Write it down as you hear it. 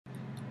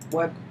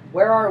What?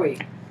 Where are we?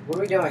 What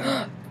are we doing?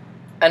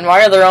 And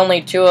why are there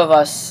only 2 of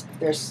us?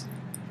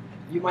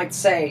 You might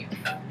say,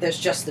 there's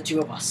just the 2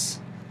 of us.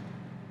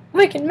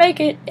 We can make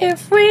it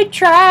if we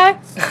try.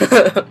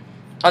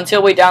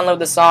 Until we download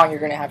the song, you're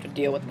gonna have to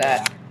deal with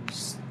that. Yeah,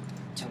 just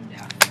tone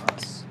down for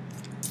us.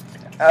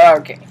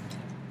 Okay.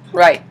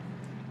 Right.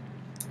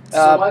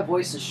 So my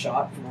voice is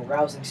shot from a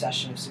rousing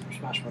session of Super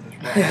Smash Bros.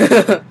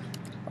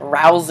 Brawl,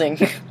 Rousing.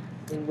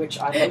 in which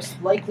I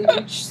most likely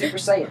reach Super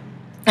Saiyan.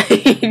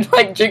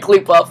 Like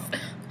Jigglypuff.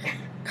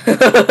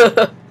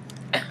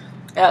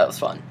 Yeah, that was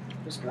fun.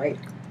 It was great.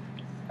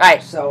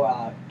 Alright,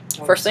 So,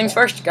 first things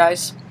first,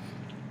 guys.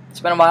 It's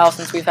been a while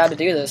since we've had to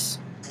do this.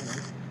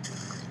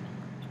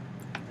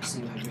 See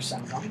you have your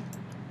sound on.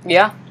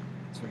 Yeah?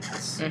 It's very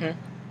nice. Mm-hmm.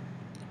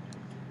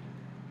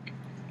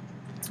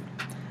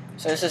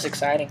 So this is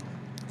exciting.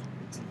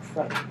 It's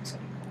incredibly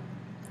exciting.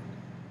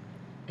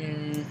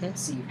 Mm-hmm.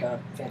 See, you've got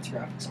fancy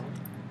graphics on.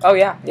 Oh,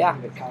 yeah, yeah. A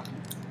bit cocky.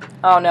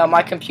 Oh, no,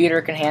 my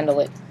computer can handle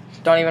it.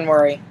 Don't even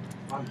worry.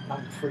 I'm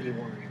pretty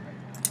worried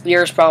right now.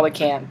 Yours probably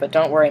can't, but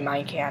don't worry,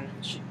 mine can.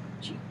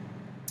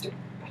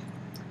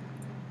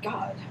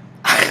 God.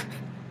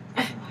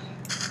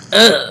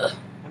 Ugh.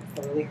 I'm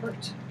thoroughly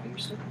hurt by your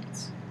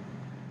statements.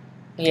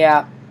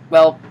 Yeah,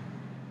 well,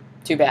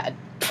 too bad.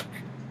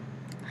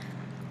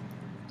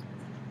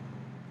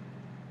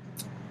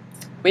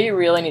 We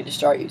really need to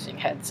start using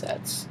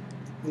headsets.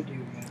 We do,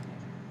 yeah.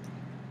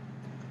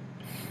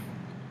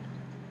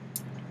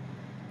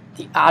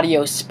 The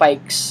audio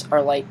spikes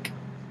are like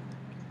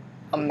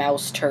a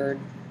mouse turd.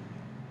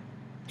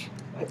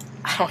 What?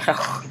 I don't know.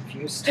 I'm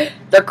confused.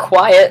 They're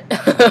quiet.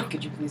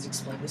 Could you please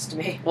explain this to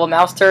me? Well,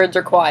 mouse turds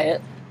are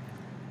quiet.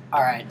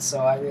 Alright,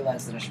 so I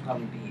realized that I should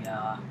probably be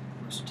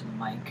closer to the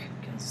mic,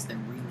 because there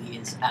really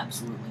is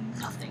absolutely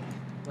nothing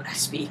when I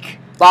speak.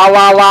 La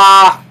la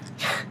la.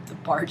 The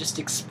bar just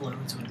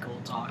explodes when Cole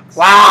talks.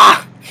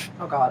 Wah!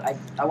 Oh god,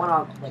 I went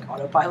on, like,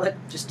 autopilot,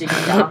 just digging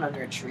down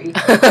under a tree.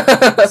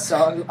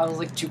 So I was,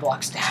 like, 2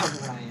 blocks down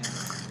when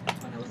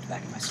I looked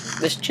back at my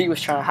screen. This tree was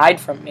trying to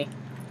hide from me.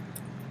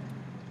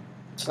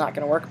 It's not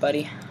gonna work,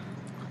 buddy.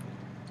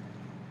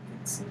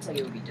 It seems like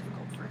it would be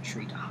difficult for a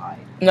tree to hide.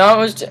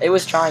 No, it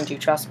was trying to.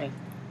 Trust me.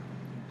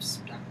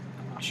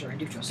 I'm not sure I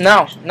do trust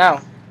No, you. no.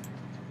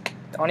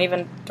 Don't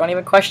even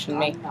question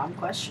me. I'm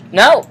questioning.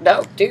 No,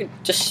 dude,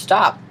 just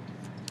stop.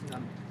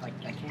 I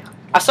can't.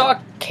 I saw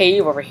a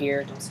cave over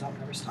here. Don't stop,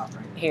 never stop,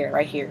 right? Here,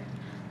 right here.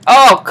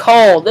 Oh,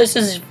 Cole, this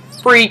is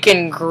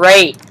freaking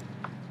great.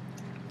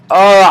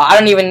 Oh, I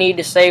don't even need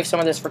to save some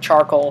of this for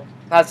charcoal.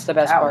 That's the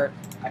best part.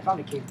 I found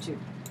a cave too.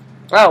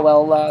 Oh,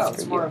 well,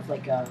 It's screw more you. of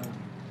like a...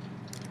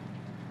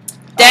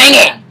 Dang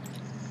it!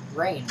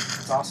 Rain.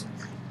 It's awesome.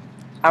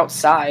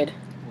 Outside.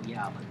 Well,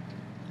 yeah, but,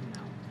 you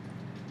know.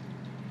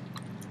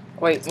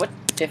 Wait, what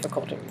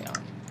difficulty are we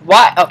on?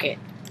 Why? Okay.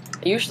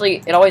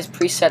 Usually, it always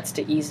presets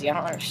to easy. I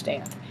don't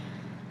understand.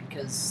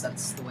 Because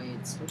that's the way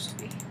it's supposed to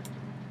be.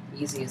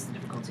 Easy is the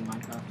difficulty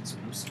Minecraft is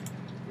supposed to be.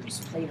 You're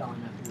just played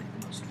on it with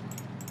the most fun.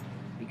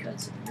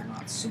 Because you're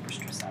not super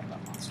stressed out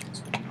about monsters,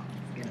 but you don't have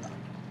to forget about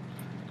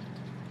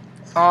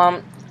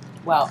it.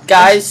 Well,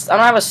 Guys, I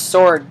don't have a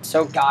sword,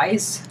 so...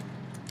 Guys?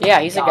 Yeah,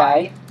 he's a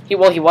guy. He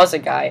was a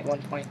guy at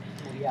one point.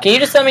 Well, yeah. Can you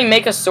just let me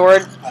make a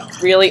sword? Oh.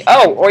 Really?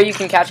 Oh, or you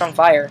can catch on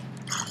fire.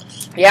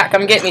 Yeah,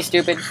 come get me,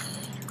 stupid.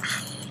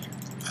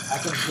 I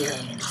can hear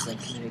him just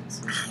like committing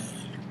suicide.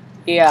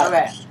 Yeah.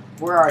 Okay,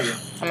 where are you?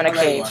 I'm in a Oh,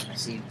 there you cave. are. I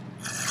see you.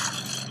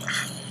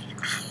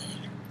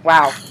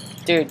 Wow.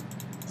 Dude.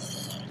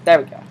 There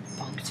we go.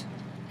 Punked.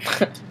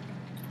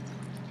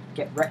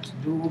 Get wrecked,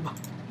 noob.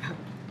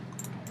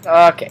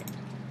 Okay.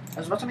 I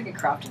was about to make a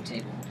crafting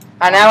table.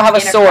 I now have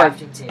a sword.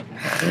 Crafting table.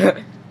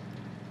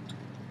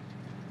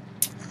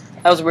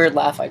 That was a weird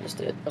laugh I just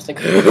did. I was like...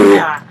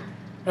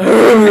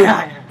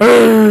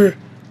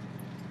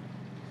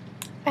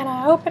 And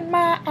I opened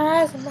my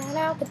eyes and ran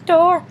out the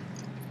door.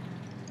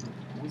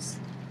 What?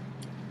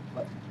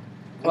 What?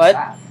 What's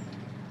that?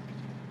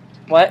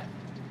 What?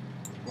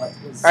 What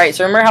was... Alright,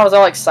 so remember how I was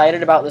all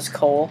excited about this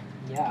coal?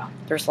 Yeah.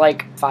 There's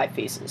like 5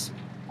 pieces.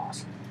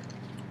 Awesome.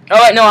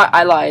 Oh, wait, no,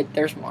 I lied.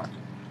 There's more.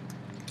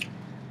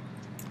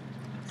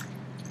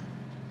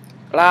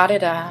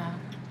 La-di-da.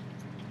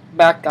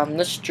 Back on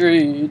the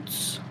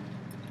streets.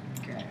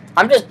 Okay.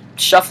 I'm just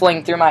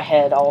shuffling through my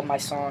head all of my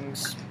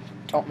songs.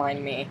 Don't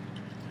mind me.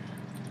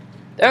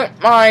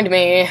 Don't mind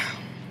me.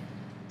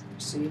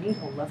 So you need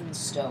 11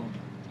 stone.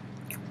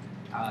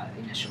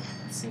 Initially.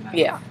 Let's see my...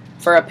 Yeah,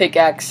 for a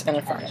pickaxe and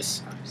a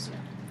furnace. Yeah.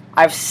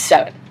 I have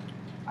 7.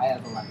 I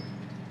have 11.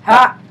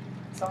 Ha!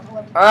 It's on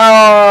 11.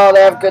 Oh,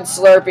 they have good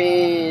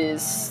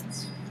Slurpees.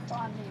 It's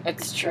funny.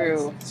 It's because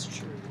true. It's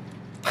true.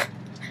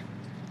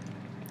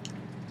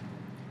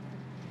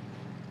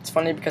 It's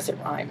funny because it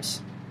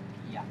rhymes.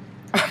 Yeah.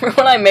 Remember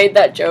when I made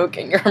that joke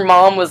and your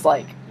mom was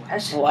like,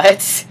 What?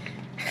 what?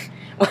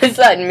 What does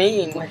that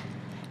mean? What?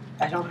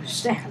 I don't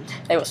understand.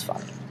 It was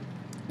funny.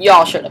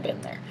 Y'all should have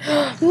been there.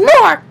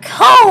 More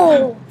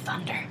coal!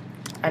 Thunder.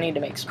 I need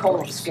to make some Cole,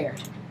 I'm noise.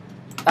 scared.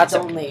 That's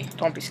It's okay. only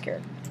Don't be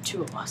scared. the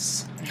 2 of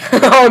us.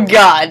 Oh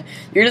god.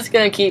 You're just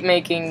gonna keep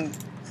making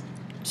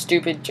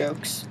stupid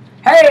jokes.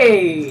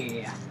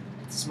 Hey!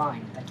 It's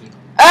mine. Thank you.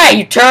 Hey,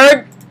 you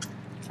turd!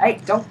 Hey,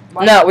 don't.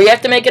 No, we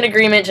have to make an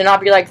agreement to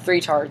not be like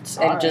three tards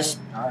and just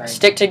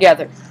stick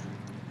together.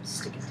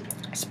 Stick it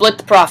together. Split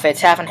the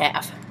profits, half and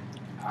half.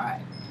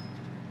 Alright.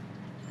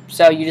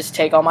 So you just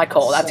take all my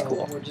coal. That's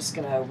cool. We're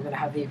gonna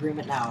have the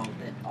agreement now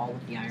that all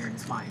of the iron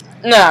is mine,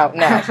 right? No,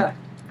 no.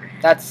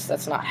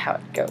 That's not how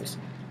it goes.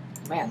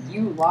 Man,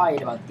 you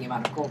lied about the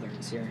amount of coal there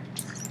is here.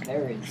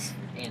 There is.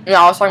 No,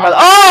 I was talking about.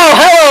 Oh,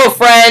 hello,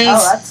 friends.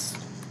 Oh, that's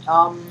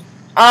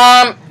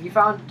Have you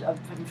found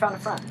a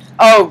friend?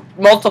 Oh,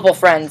 multiple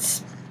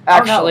friends,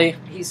 actually. Oh,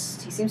 no. He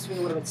seems to be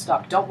a little bit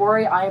stuck. Don't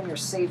worry, I am your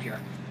savior.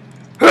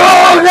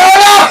 Oh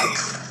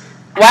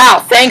no! Wow,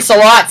 thanks a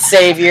lot,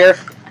 savior.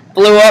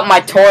 Blew up my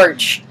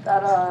torch.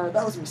 That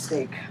was a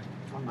mistake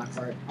on my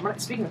part.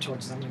 Speaking of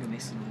torches, I'm gonna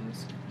make some of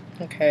those.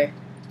 Okay.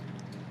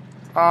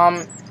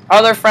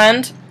 Other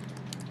friend.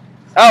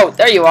 Oh,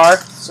 there you are.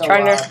 So,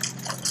 Trying to.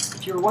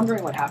 if you were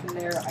wondering what happened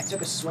there, I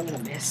took a swing and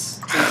a miss.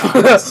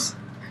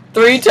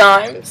 3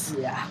 times.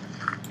 Yeah.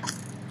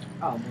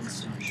 Oh,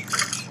 moonstone.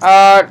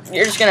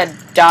 You're just gonna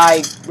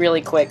die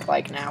really quick,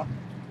 like now.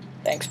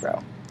 Thanks,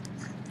 bro.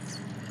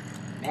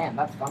 Man,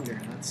 that thunder.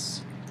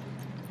 That's.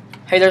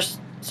 Hey, there's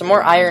some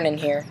more iron in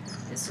here.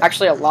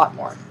 Actually, a lot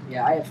more.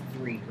 Yeah, I have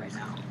 3 right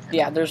now.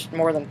 Yeah, there's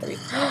more than 3.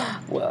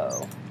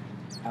 Whoa.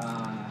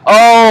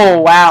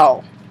 Oh,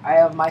 wow. I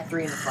have my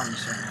 3 in the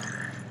furnace right now.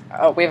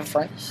 Oh, we have a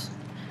furnace?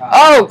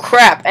 Oh,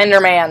 crap.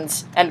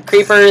 Endermans. And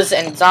creepers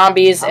and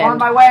zombies I'm on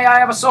my way. I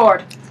have a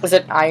sword. Was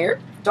it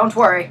iron? Don't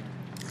worry.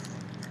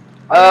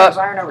 There's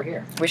iron over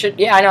here. We should...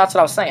 Yeah, I know. That's what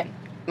I was saying.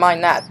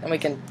 Mine that, and we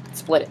can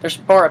split it. There's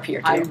more up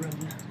here, too. Iron.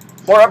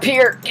 More up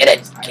here. Get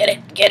it. Get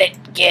it. Get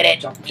it. Get it.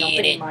 Jumping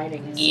Get it.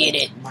 mining. Get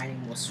like it.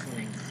 Mining will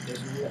swing.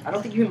 I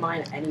don't think you can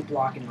mine any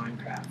block in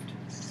Minecraft.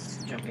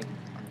 Jumping.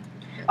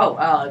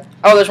 Oh,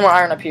 Oh, there's more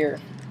iron up here.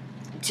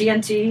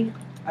 TNT,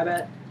 I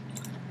bet.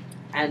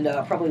 And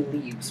probably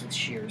leaves with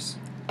shears.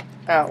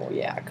 Oh,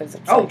 yeah, because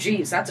it's... Oh,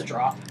 geez, that's a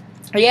drop.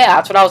 Yeah,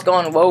 that's what I was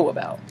going whoa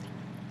about.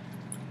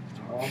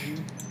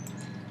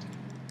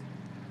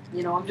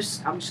 You know, I'm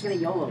just gonna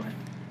YOLO it.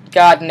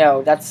 God,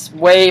 no. That's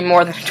way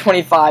more than a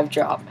 25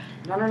 drop.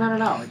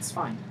 No, it's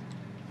fine.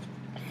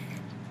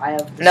 I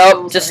have the Nope,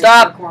 skills just of a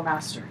stop. parkour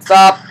master.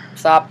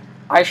 Stop.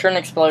 I sure an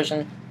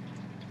explosion.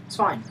 It's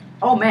fine.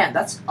 Oh, man,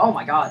 oh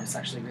my god, it's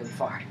actually really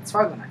far. It's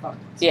farther than I thought it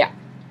was. Yeah.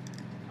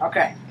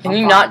 Okay. Can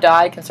you not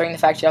die, considering the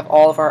fact you have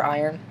all of our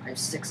iron? I have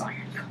 6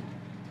 iron.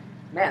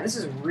 Man, this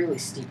is a really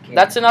steep cave.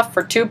 That's enough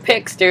for 2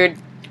 picks, dude.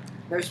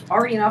 There's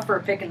already enough for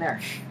a pick in there.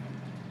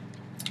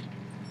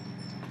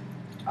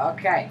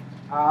 Okay.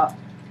 How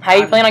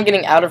you plan on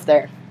getting out of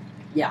there?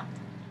 Yeah.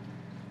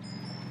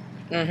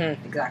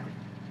 Mm-hmm. Exactly.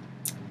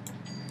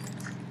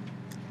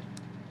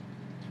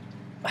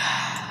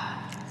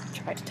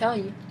 Tried to tell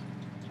you.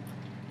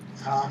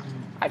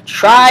 I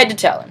tried to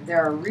tell him.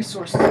 There are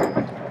resources.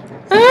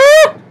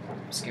 I'm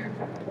scared.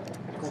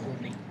 Go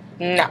hold me.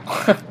 No.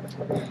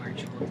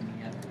 Aren't you holding me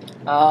yet?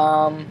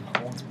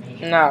 Hold me.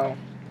 No.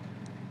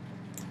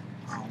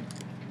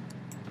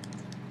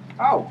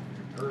 Oh,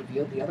 it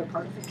revealed the other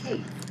part of the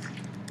cave.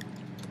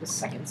 The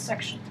second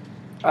section.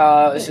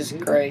 This is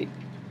great.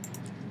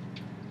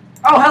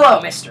 Oh, hello,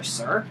 Mr.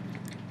 Sir.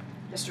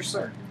 Mr.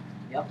 Sir.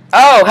 Yep.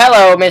 Oh,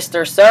 hello,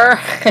 Mr. Sir.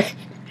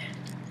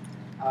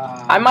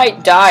 I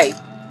might die.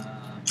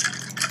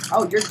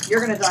 Oh, you're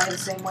gonna die the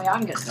same way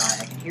I'm gonna die.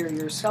 I can hear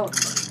your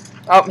skeleton buddy.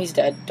 Oh, he's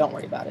dead. Don't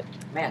worry about it.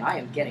 Man, I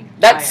am getting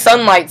that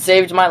sunlight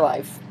saved my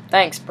life.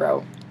 Thanks,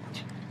 bro.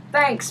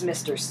 Thanks,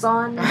 Mr.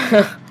 Sun.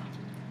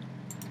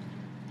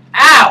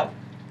 Ow!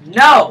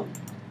 No!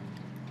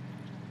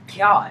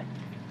 God.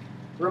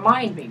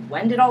 Remind me,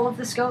 when did all of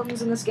the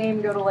skeletons in this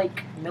game go to,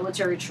 like,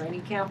 military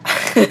training camp?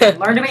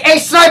 Learn to be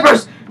ace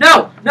snipers!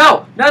 No!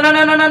 No! No, no,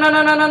 no, no, no, no,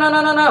 no, no, no, no,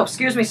 no, no, no!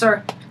 Excuse me,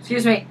 sir.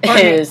 Excuse me.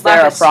 Is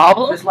there a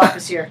problem? There's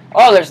lapis here.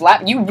 Oh, there's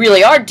lapis. You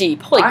really are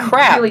deep. Holy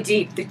crap. I'm really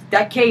deep.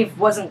 That cave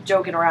wasn't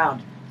joking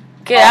around.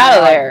 Get out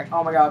of there.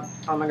 Oh my god.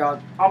 Oh my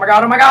god. Oh my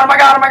god. Oh my god. Oh my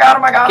god. Oh my god. Oh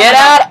my god. Get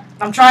out.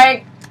 I'm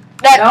trying.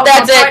 No,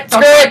 that's it.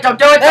 Don't do it. Don't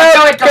do it. Don't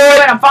do it. Don't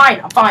do it. I'm fine.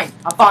 I'm fine.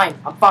 I'm fine.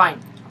 I'm fine.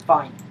 I'm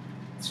fine.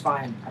 It's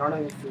fine. I don't have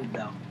any food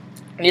though.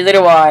 Neither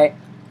do I.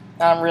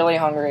 I'm really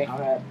hungry. I'm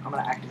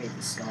gonna activate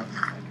the skeleton.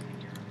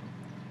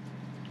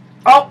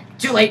 Oh,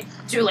 too late.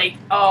 Too late.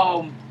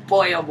 Oh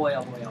boy. Oh boy.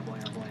 Oh boy. Oh boy.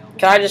 Oh boy.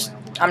 Can I just?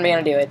 I'm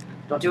gonna do it.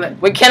 Don't do it.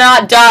 We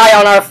cannot die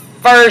on our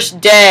first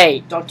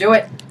day. Don't do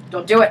it.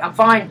 Don't do it. I'm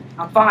fine.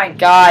 I'm fine.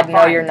 God,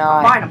 no, you're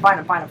not. I'm fine. I'm fine.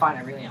 I'm fine. I'm fine.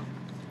 I really am.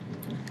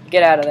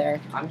 Get out of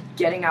there. I'm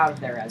getting out of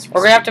there as we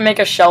We're gonna have to make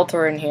a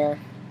shelter in here.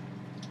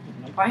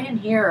 Why in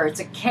here? It's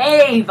a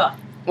cave.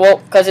 Well,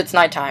 because it's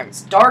nighttime.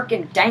 It's dark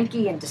and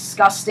danky and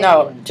disgusting.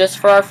 No, and just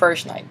for our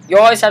first night. You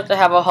always have to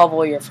have a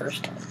hovel your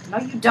first night. No,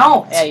 you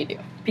don't. Yeah, you do.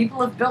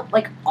 People have built,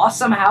 like,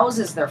 awesome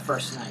houses their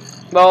first night.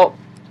 Well,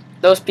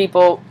 those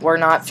people were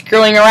not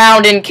screwing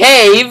around in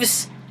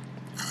caves.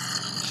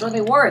 Sure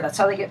they were. That's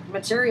how they get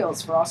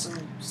materials for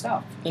awesome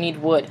stuff. You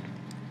need wood.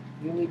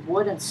 You need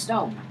wood and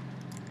stone.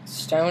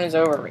 Stone is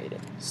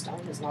overrated.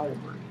 Stone is not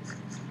overrated.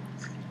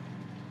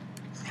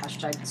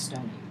 Hashtag the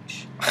Stone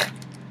Age.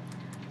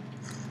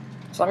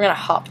 So I'm gonna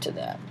hop to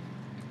that.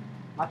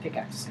 My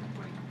pickaxe is gonna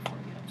break before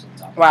I get up to the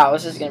top. Wow,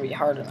 this is gonna be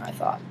harder than I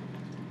thought.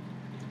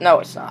 No,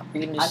 it's not.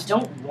 You can just. I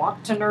don't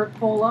want to nerd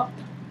pole up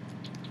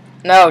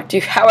No,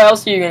 dude. How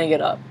else are you gonna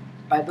get up?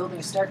 by building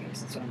a staircase.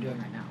 That's what I'm doing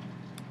right now.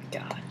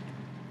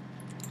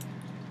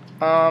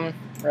 God.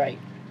 Right.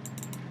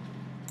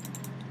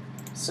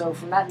 So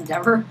from that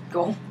endeavor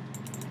goal,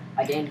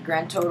 I gained a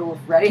grand total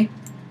of ready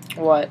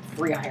What?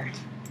 3 iron.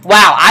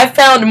 Wow, I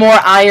found more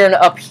iron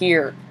up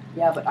here.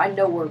 Yeah, but I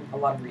know where a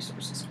lot of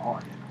resources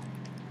are now.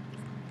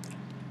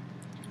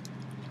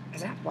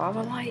 Is that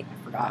lava light? I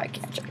forgot. I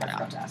can't check it I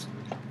forgot out. to ask for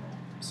a drum roll.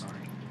 I'm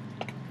sorry.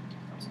 That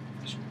was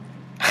unprofessional.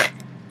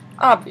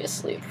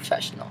 Obviously a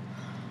professional.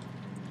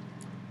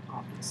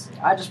 Obviously.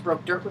 I just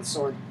broke dirt with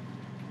sword.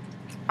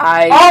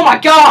 Oh my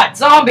god!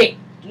 Zombie!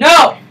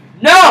 No!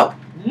 No!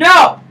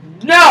 No!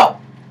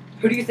 No!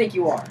 Who do you think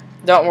you are?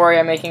 Don't worry,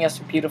 I'm making us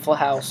a beautiful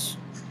house.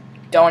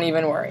 Don't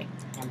even worry.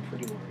 I'm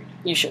pretty worried.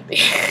 You should be.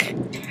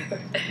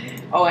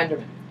 Oh,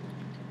 Enderman.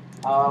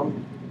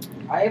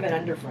 I have an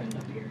Ender friend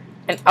up here.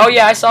 And oh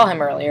yeah, I saw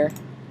him earlier.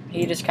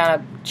 He just kind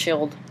of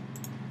chilled.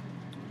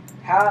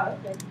 How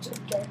the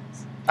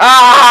chickens?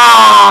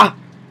 Ah!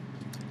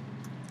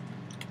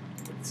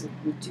 It's a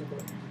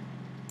YouTuber.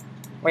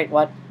 Wait,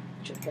 what?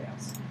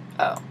 Chickens.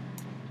 Oh.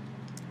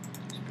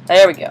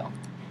 There we go.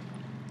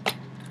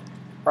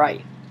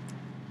 Right.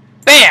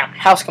 Bam!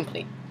 House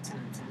complete. 10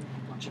 out of 10.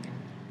 One chicken.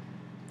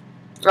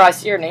 Oh, I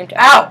see your name tag.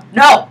 Ow!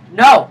 No!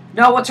 No!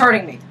 No, what's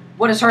hurting me?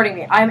 What is hurting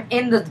me? I'm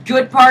in the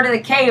good part of the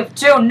cave,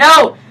 too!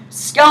 No!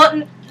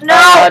 Skeleton!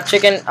 No!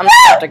 Chicken, I'm gonna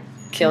have to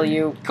kill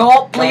you.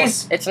 Cole,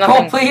 please! It's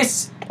nothing. Cole,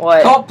 please!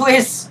 What? Cole,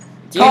 please!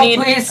 Do you Cole, need?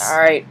 please!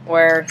 Alright,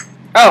 where?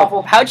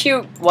 Oh, how'd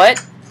you?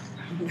 What?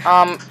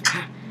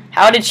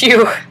 How did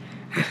you?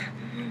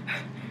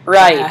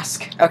 Right. Don't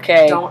ask.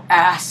 Okay. Don't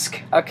ask.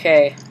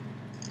 Okay.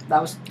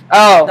 That was.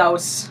 Oh. That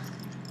was.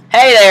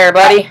 Hey there,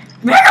 buddy.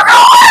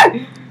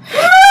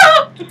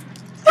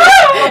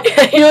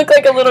 You look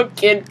like a little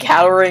kid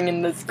cowering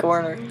in this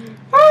corner. Do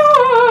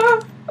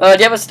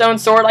you have a stone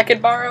sword I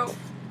could borrow?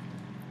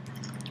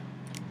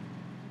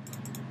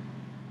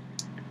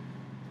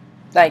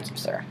 Thank you,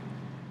 sir.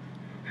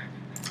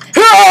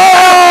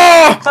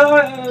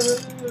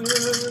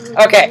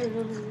 Okay.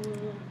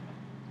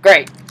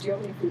 Great. Do you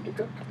have any food to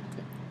cook?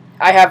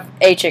 I have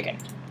a chicken.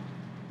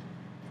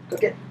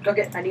 Cook it. Cook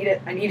it. I need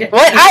it. I need it.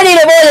 What? I need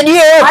it more than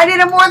you! I need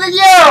it more than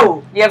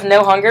you! You have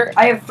no hunger?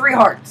 I have 3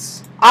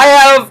 hearts. I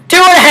have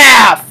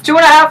 2.5!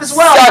 2.5 as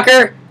well!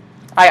 Sucker!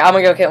 Alright, I'm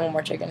gonna go get one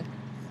more chicken.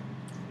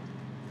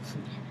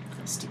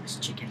 Let's do this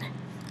chicken.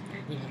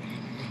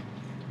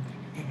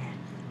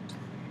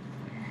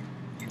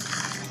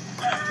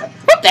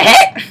 What the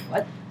heck?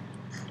 What?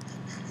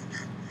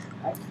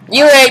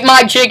 You ate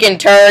my chicken,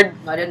 turd!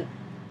 I didn't.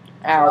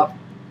 Ow.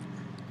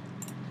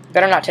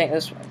 Better not take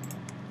this one.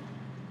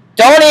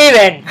 Don't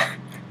even!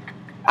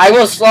 I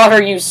will slaughter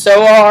you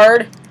so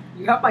hard.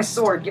 You have my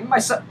sword. Give me my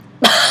sword.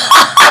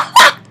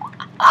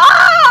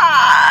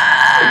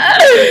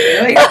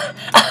 Really?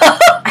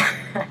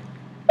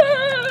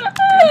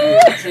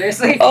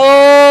 Seriously?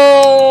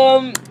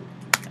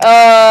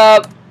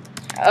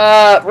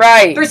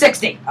 Right.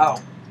 360.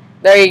 Oh.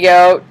 There you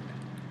go.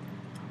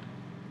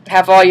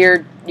 Have all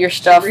your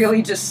stuff. Did you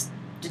really just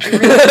do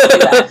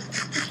that?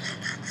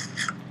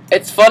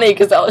 It's funny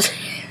because I was.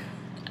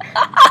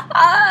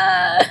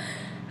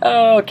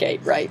 Okay,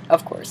 right,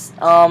 of course.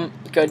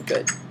 Good.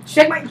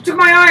 Took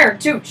my iron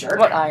too, jerk.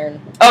 What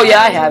iron? Oh yeah,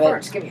 I have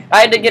it. Give me it.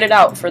 I had to get it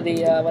out for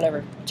the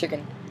whatever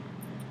chicken.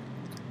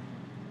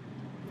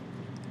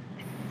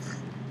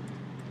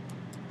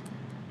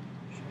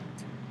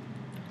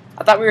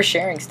 I thought we were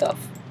sharing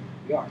stuff.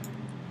 We are.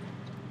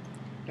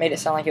 Made it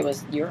sound like it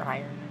was your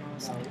iron. And I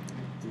was No, like,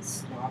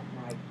 it's not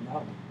my.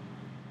 No.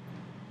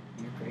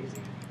 You're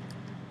crazy.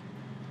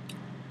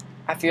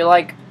 I feel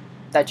like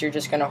that you're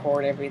just gonna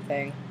hoard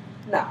everything.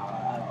 No,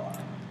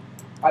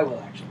 I will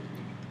actually.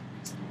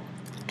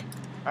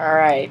 All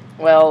right.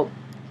 Well,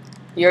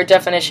 your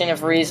definition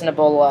of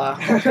reasonable. Oh,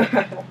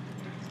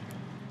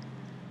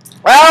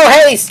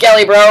 hey,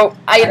 Skelly, bro.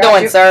 How you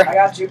doing, sir? I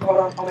got you. Hold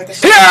on. I'll make a.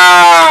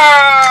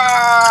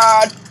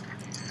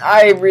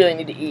 I really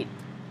need to eat.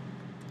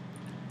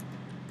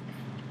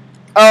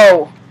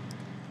 Oh.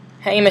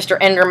 Hey, Mr.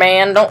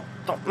 Enderman.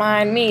 Don't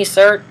mind me,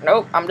 sir.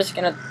 Nope. I'm just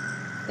gonna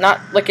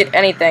not look at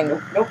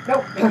anything. Nope.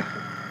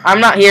 I'm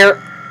not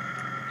here.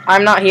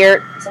 I'm not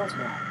here. Sounds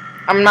bad.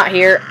 I'm not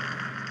here.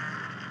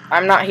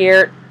 I'm not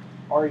here.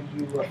 Are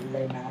you lay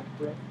mad,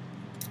 bro?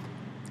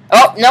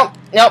 Oh, nope.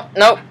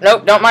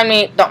 Don't mind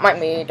me. Don't mind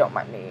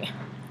me.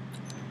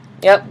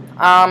 Yep.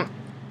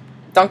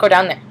 Don't go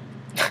down there.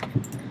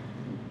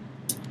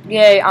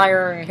 Yay,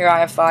 iron. Here, I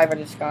have 5 I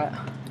just got.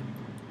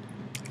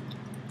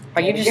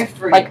 Are you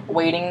just, like,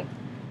 waiting?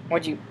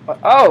 What'd you...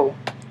 Oh.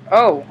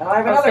 And I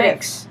have another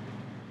thanks.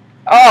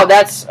 Oh,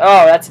 that's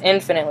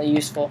infinitely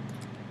useful.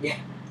 Yeah.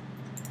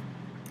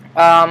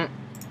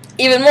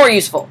 Even more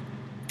useful.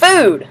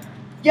 Food!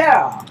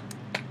 Yeah!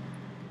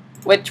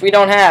 Which we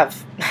don't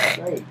have.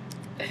 Great.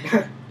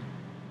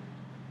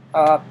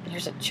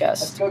 Here's a Let's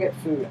chest. go get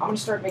food. I'm gonna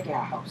start making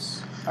a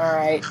house.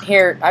 Alright,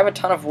 here, I have a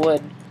ton of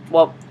wood.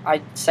 Well,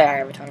 I say I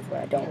have a ton of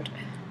wood, I don't.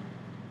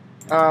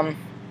 Wow,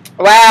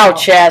 Now,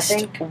 chest.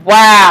 I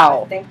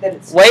Wow. think that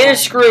it's Way to time.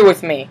 screw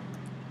with me.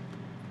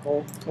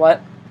 Cole,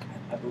 What?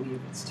 I believe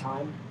it's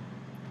time.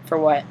 For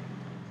what? I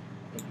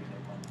think you know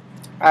what.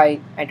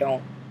 I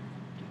don't.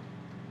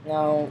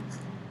 No,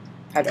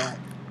 I don't.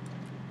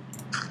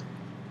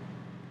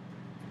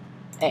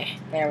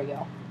 There we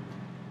go.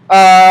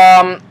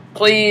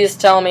 Please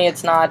tell me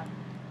it's not.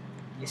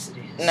 Yes, it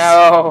is.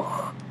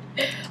 No.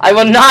 I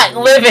will not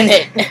live in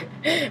it.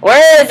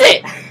 Where is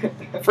it?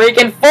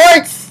 Freaking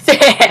Fort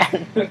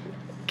Stand.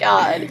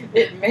 God.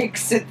 It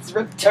makes its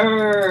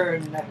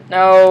return.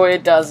 No,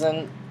 it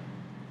doesn't.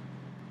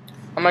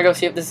 I'm gonna go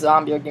see if this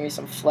zombie will give me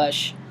some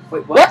flesh.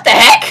 Wait, What the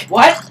heck?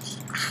 What?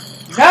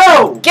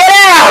 No! Get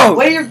out!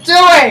 What are you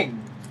doing?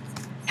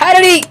 How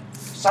did he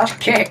Slash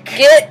kick.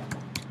 get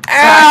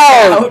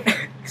out?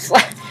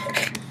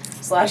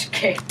 Slash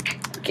kick.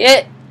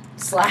 Get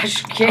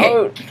Slash kick.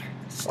 out.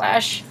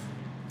 Slash.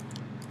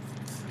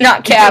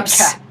 Not caps.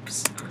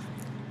 Caps.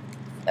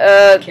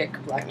 Kick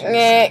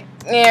blackjack.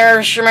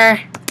 Shimmer.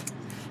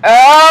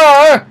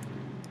 Oh!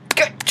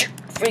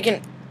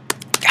 Freaking.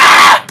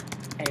 Ah!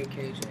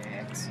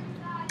 AKJX.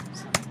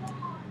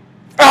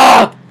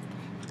 Oh!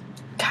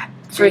 God,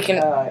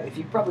 freaking. If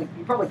you probably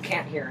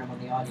can't hear him on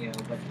the audio,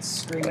 but he's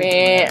screaming.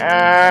 We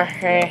are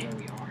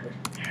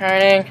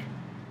turning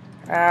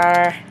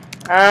our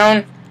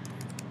own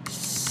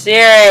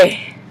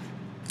Siri.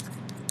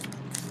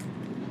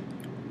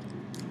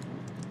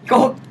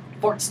 Go,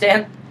 Fort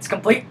Stand. It's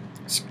complete.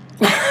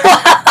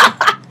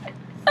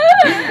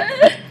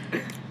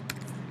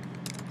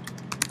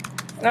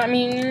 I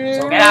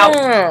mean, So get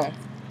out.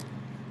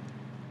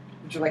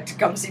 Would you like to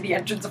come see the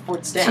entrance of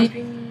Fort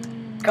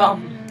Stand?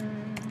 Come.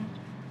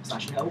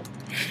 Slash no.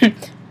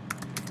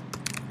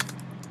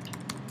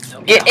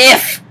 No. Get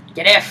if.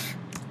 Get if.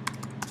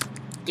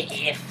 Get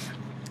if.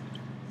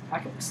 How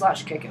can we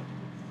slash kick him?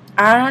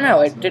 I don't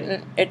know. It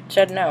didn't. It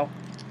said no.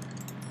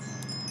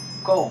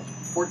 Cole,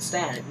 Fort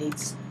Stand. It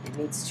needs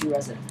 2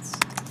 residents.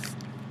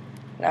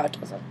 No, it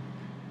doesn't.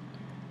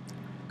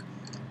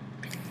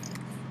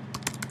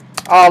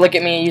 Oh, look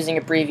at me using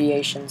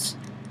abbreviations.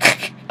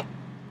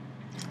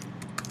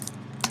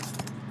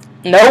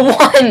 No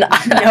one.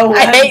 No one.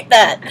 I hate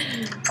that.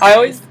 I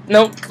always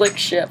click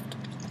shift.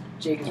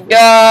 Jake is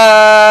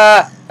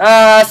Stop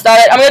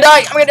it. I'm gonna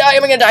die. I'm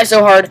gonna die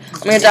so hard. I'm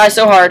gonna die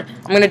so hard.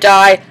 I'm gonna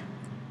die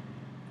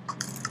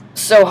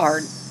so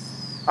hard.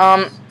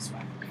 Oh,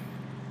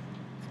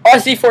 I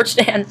see Fort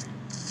Stand.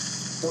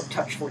 Don't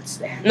touch Fort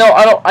Stand. No,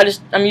 I don't.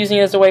 I'm using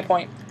it as a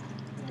waypoint.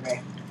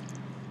 Okay.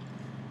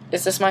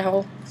 Is this my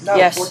hole? No,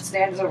 Yes. Fort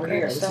Stand is over Okay,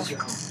 here. This so- is your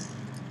home.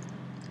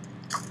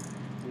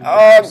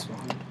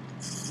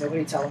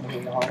 Nobody tell them who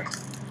we are.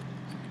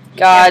 You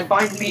God. can't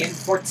find me in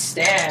Fort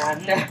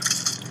Stand.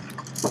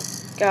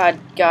 God.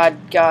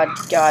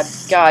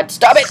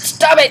 Stop it.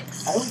 Stop it.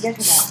 I don't get him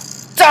out.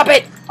 Stop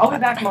it. I'll be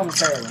back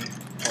momentarily,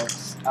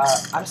 folks.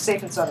 I'm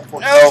safe inside of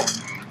Fort No.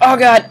 Stand. Oh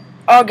God.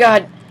 Oh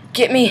God.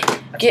 Get me.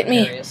 That's Get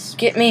me. precarious.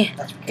 Get me.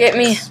 That's Get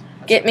me. precarious.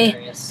 That's Get me.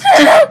 precarious.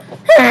 I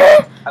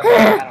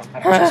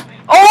don't trust me.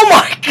 Oh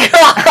my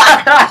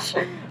gosh.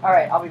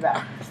 Alright, I'll be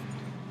back.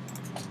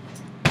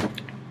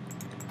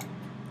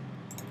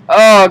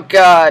 Oh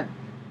God.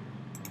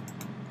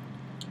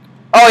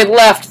 Oh, he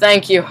left.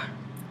 Thank you.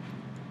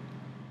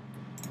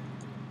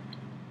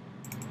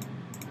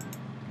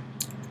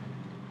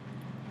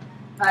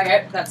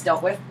 Okay, that's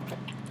dealt with.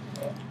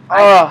 Oh.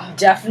 I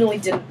definitely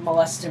didn't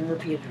molest him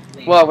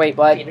repeatedly. Whoa, wait,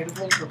 what?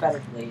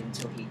 Repetitively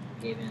until he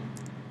gave in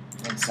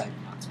and decided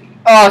not to speak.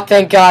 Oh,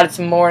 thank God it's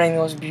morning. The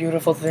most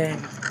beautiful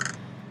thing.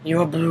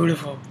 You are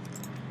beautiful.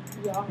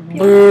 You're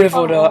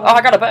Beautiful, dog. Oh,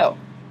 I got a bow.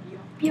 You're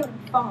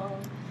beautiful.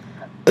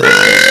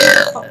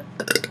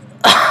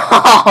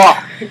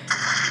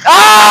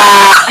 Oh!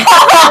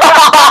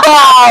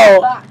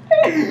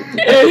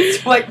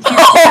 That's what you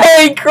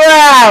Holy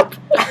crap!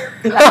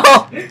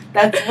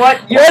 That's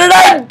what you What did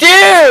I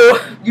do?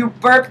 You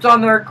burped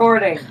on the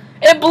recording.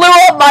 It blew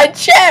up my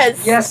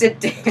chest! Yes, it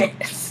did.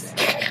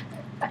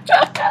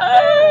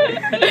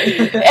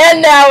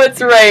 And now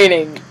it's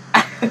raining.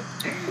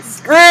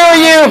 Screw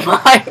you,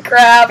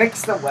 Minecraft!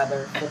 Fix the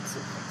weather. Fix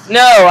it.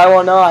 No, I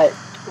will not.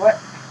 What?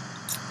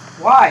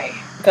 Why?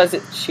 Because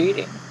it's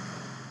cheating.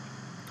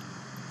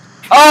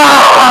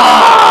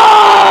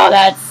 Oh,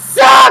 that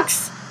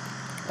sucks!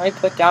 Let me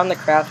put down the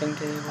crafting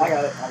table. I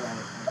got it.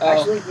 Oh.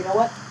 Actually, you know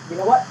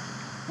what?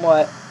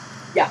 What?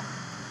 Yeah.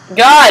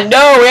 God,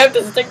 no, we have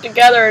to stick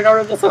together in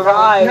order to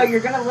survive. No, you're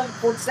gonna live at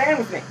Fort Stand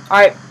with me.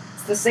 Alright.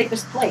 It's the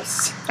safest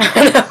place.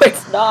 No,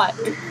 it's not.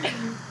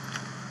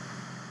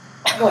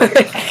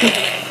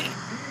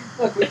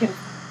 Look,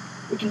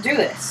 we can do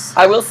this.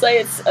 I will say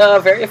it's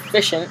very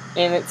efficient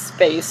in its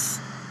space.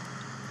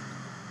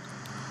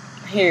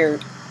 Here.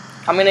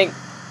 I'm gonna...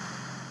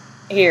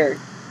 Here.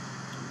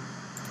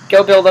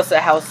 go build us a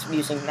house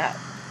using that.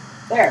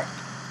 There.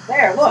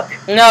 There, look.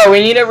 No, we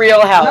need a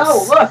real house.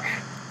 No, look.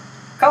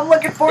 Come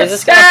looking for it. Is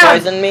this gonna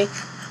poison me?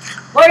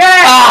 Look at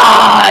it!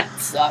 Ah, it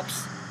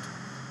sucks.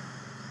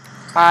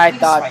 I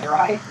thought. Spider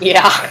eye.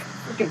 Yeah.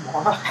 Freaking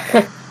moron.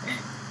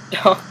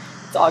 No,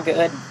 it's all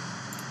good.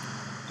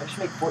 I should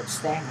make Fort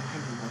stand and I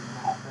know more than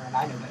that, and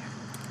I know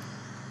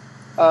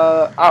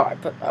better.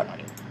 Alright, put that on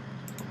you.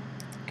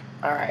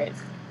 Alright.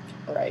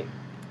 Right.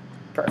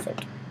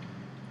 Perfect.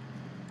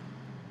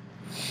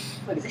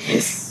 Look at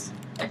this.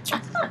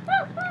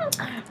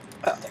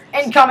 Oh,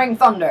 Incoming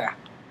thunder.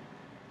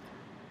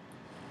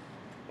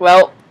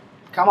 well,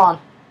 Come on.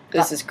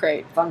 this is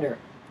great. Thunder.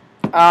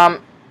 Come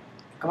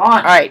on.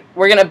 Alright,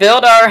 we're gonna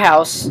build our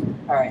house.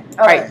 Alright.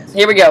 Alright,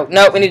 here we go.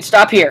 No, we need to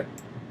stop here.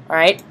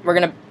 Alright, we're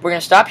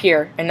gonna stop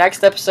here. And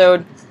next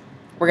episode,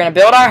 we're gonna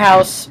build our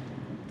house.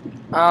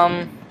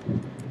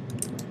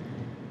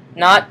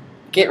 Not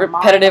get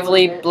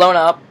repetitively blown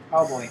up.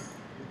 Oh boy.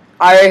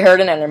 I already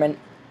heard an Enderman.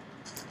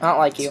 I don't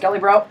like you. Skelly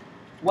bro.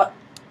 What?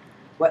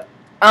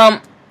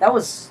 That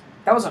was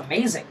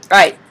amazing.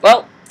 Alright,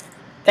 well,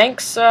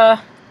 thanks,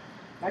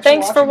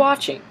 thanks for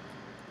watching.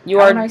 You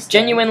Have a are nice day.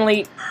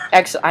 genuinely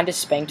excellent. I just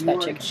spanked You that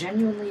are chicken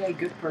genuinely a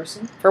good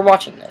person, for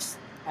watching this.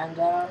 and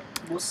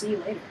we'll see you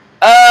later.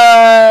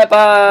 Bye.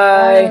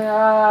 Bye.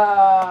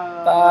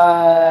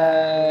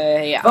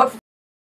 Bye. Yeah. Vote for